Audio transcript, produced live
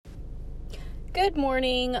Good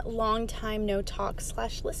morning, long time no talk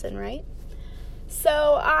 / listen, right?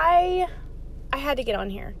 So I had to get on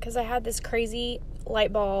here because I had this crazy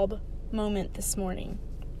light bulb moment this morning.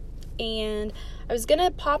 And I was going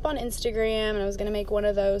to pop on Instagram and I was going to make one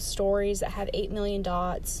of those stories that had 8 million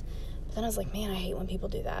dots. But then I was like, man, I hate when people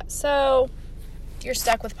do that. So you're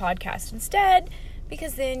stuck with podcast instead,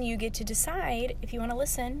 because then you get to decide if you want to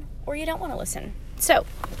listen or you don't want to listen. So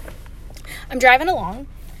I'm driving along,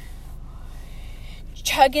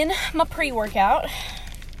 chugging my pre-workout,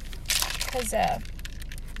 because,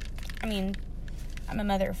 I'm a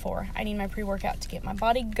mother of 4. I need my pre-workout to get my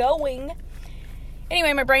body going.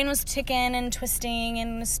 Anyway, my brain was ticking and twisting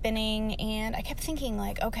and spinning, and I kept thinking,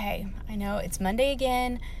 okay, I know it's Monday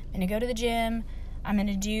again. I'm going to go to the gym. I'm going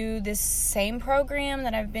to do this same program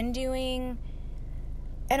that I've been doing.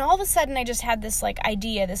 And all of a sudden, I just had this,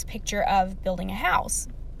 idea, this picture of building a house.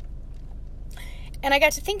 And I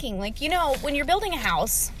got to thinking, when you're building a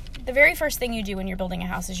house, the very first thing you do when you're building a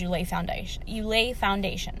house is you lay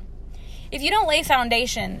foundation. If you don't lay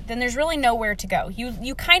foundation, then there's really nowhere to go.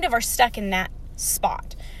 You kind of are stuck in that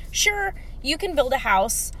spot. Sure, you can build a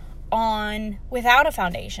house without a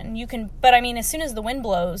foundation. But as soon as the wind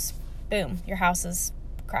blows, boom, your house is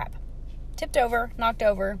crap. Tipped over, knocked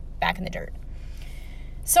over, back in the dirt.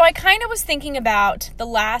 So I kind of was thinking about the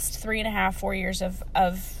last 3.5, 4 years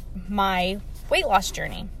of my weight loss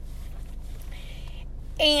journey.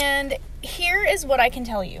 And here is what I can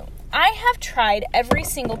tell you. I have tried every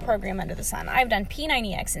single program under the sun. I've done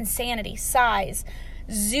P90X, Insanity, Size,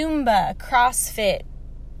 Zumba, CrossFit,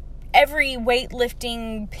 every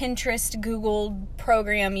weightlifting, Pinterest, Google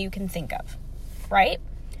program you can think of, right?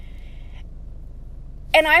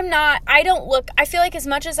 And I feel like as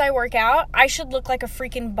much as I work out, I should look like a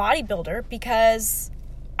freaking bodybuilder because,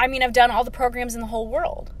 I've done all the programs in the whole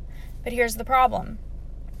world. But here's the problem.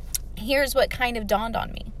 Here's what kind of dawned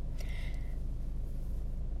on me.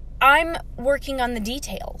 I'm working on the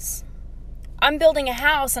details. I'm building a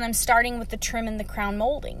house and I'm starting with the trim and the crown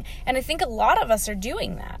molding. And I think a lot of us are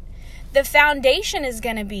doing that. The foundation is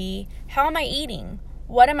going to be, how am I eating?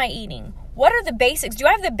 What am I eating? What are the basics? Do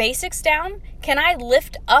I have the basics down? Can I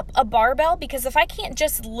lift up a barbell? Because if I can't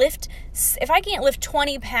lift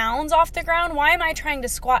 20 pounds off the ground, why am I trying to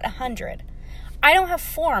squat 100? I don't have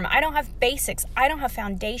form. I don't have basics. I don't have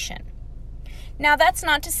foundation. Now, that's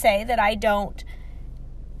not to say that I don't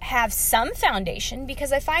have some foundation,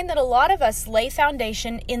 because I find that a lot of us lay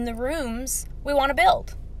foundation in the rooms we want to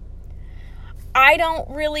build. I don't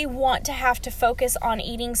really want to have to focus on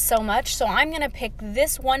eating so much, so I'm going to pick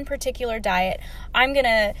this one particular diet.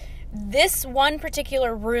 This one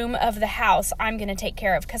particular room of the house I'm going to take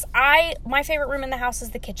care of, because my favorite room in the house is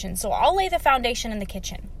the kitchen, so I'll lay the foundation in the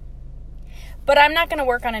kitchen. But I'm not going to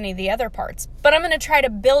work on any of the other parts. But I'm going to try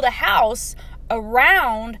to build a house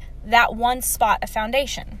around that one spot of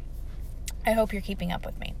foundation. I hope you're keeping up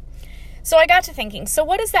with me. So I got to thinking, so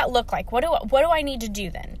what does that look like? What do I need to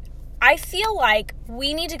do then? I feel like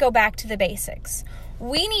we need to go back to the basics.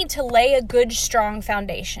 We need to lay a good, strong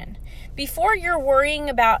foundation. Before you're worrying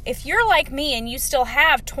about, if you're like me and you still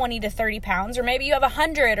have 20 to 30 pounds, or maybe you have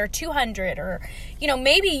 100 or 200, or,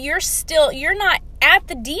 maybe you're not at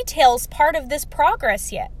the details part of this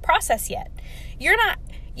process yet. You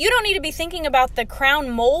don't need to be thinking about the crown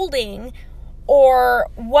molding or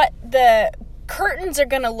what the curtains are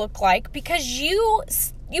going to look like, because you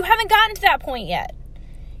haven't gotten to that point yet.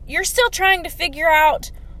 You're still trying to figure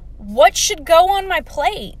out what should go on my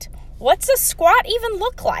plate. What's a squat even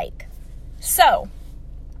look like? So,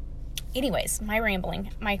 anyways, my rambling,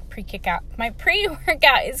 my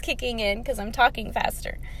pre-workout is kicking in because I'm talking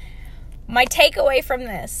faster. My takeaway from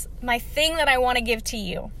this, my thing that I want to give to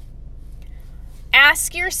you,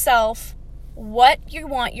 ask yourself what you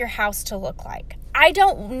want your house to look like. I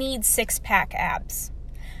don't need 6-pack abs.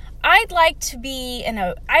 I'd like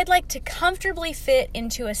to comfortably fit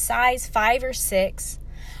into a size 5 or 6.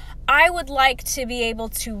 I would like to be able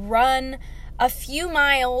to run a few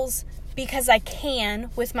miles because I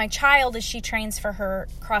can with my child as she trains for her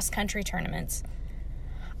cross-country tournaments.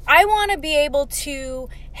 I want to be able to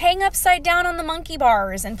hang upside down on the monkey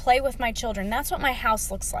bars and play with my children. That's what my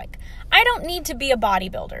house looks like. I don't need to be a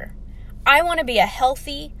bodybuilder. I want to be a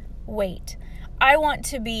healthy weight. I want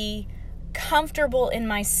to be comfortable in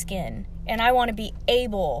my skin, and I want to be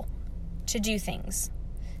able to do things.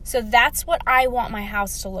 So that's what I want my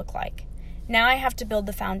house to look like. Now I have to build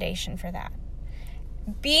the foundation for that.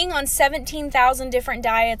 Being on 17,000 different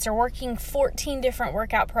diets or working 14 different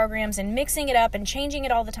workout programs and mixing it up and changing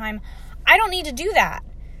it all the time, I don't need to do that,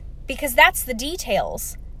 because that's the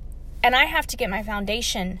details. And I have to get my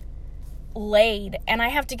foundation laid and I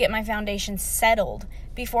have to get my foundation settled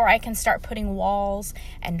before I can start putting walls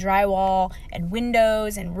and drywall and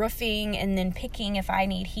windows and roofing, and then picking if I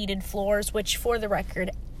need heated floors, which, for the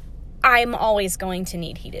record, I'm always going to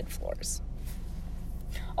need heated floors.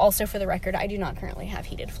 Also, for the record, I do not currently have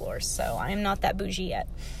heated floors, so I am not that bougie yet.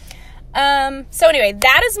 So anyway,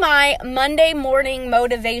 that is my Monday morning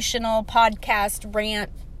motivational podcast rant,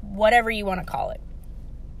 whatever you want to call it.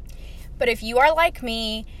 But if you are like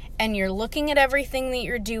me and you're looking at everything that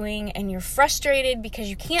you're doing and you're frustrated because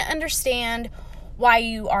you can't understand why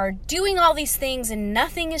you are doing all these things and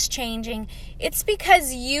nothing is changing, it's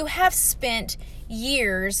because you have spent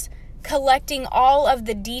years collecting all of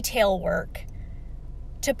the detail work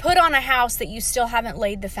to put on a house that you still haven't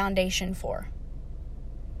laid the foundation for.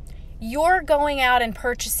 You're going out and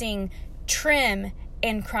purchasing trim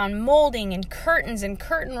and crown molding and curtains and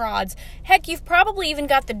curtain rods. Heck, you've probably even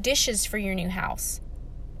got the dishes for your new house.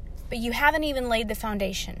 But you haven't even laid the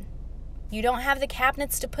foundation. You don't have the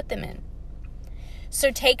cabinets to put them in. So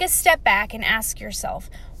take a step back and ask yourself,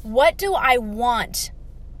 what do I want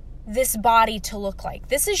this body to look like?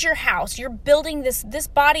 This is your house. You're building this. This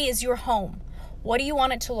body is your home. What do you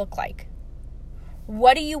want it to look like?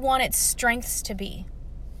 What do you want its strengths to be?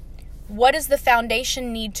 What does the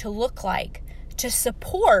foundation need to look like to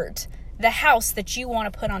support the house that you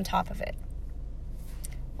want to put on top of it?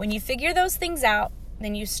 When you figure those things out,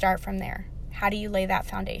 then you start from there. How do you lay that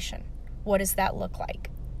foundation? What does that look like?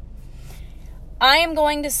 I am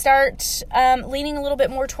going to start leaning a little bit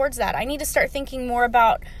more towards that. I need to start thinking more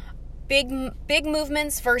about big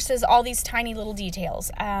movements versus all these tiny little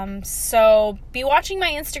details. So be watching my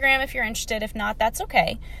Instagram if you're interested. If not, that's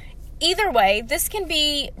okay. Either way, this can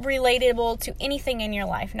be relatable to anything in your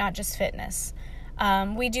life, not just fitness.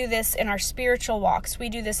 We do this in our spiritual walks. We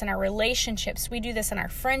do this in our relationships. We do this in our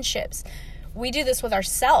friendships. We do this with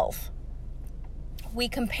ourselves. We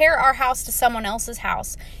compare our house to someone else's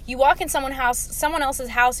house. You walk in someone else's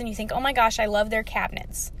house and you think, oh my gosh, I love their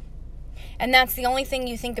cabinets. And that's the only thing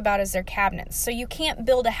you think about is their cabinets. So you can't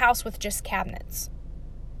build a house with just cabinets.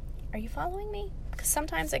 Are you following me? Because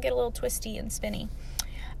sometimes I get a little twisty and spinny.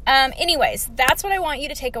 Anyways, that's what I want you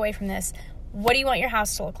to take away from this. What do you want your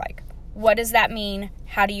house to look like? What does that mean?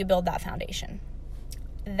 How do you build that foundation?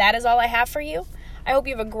 That is all I have for you. I hope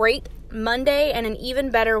you have a great Monday and an even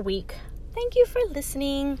better week. Thank you for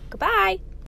listening. Goodbye.